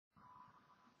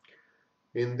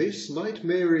In this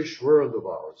nightmarish world of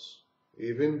ours,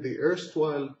 even the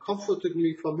erstwhile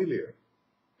comfortingly familiar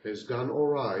has gone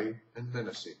awry and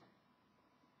menacing.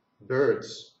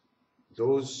 Birds,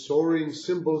 those soaring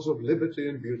symbols of liberty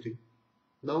and beauty,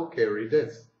 now carry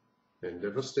death and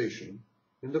devastation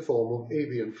in the form of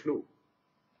avian flu.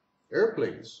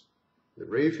 Airplanes, the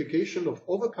reification of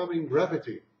overcoming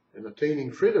gravity and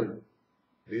attaining freedom,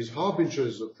 these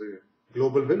harbingers of the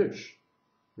global village,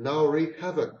 now wreak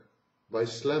havoc by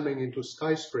slamming into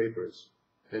skyscrapers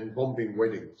and bombing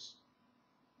weddings.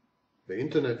 The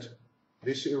internet,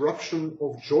 this eruption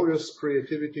of joyous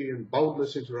creativity and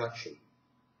boundless interaction,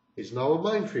 is now a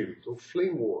minefield of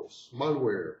flame wars,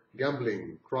 malware,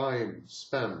 gambling, crime,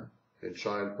 spam, and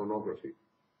child pornography.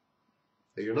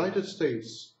 The United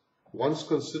States, once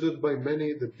considered by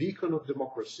many the beacon of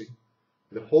democracy,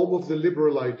 the home of the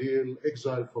liberal ideal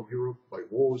exiled from Europe by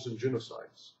wars and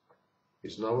genocides,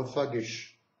 is now a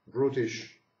thuggish,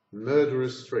 brutish,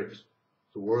 murderous threat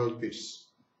to world peace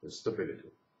and stability.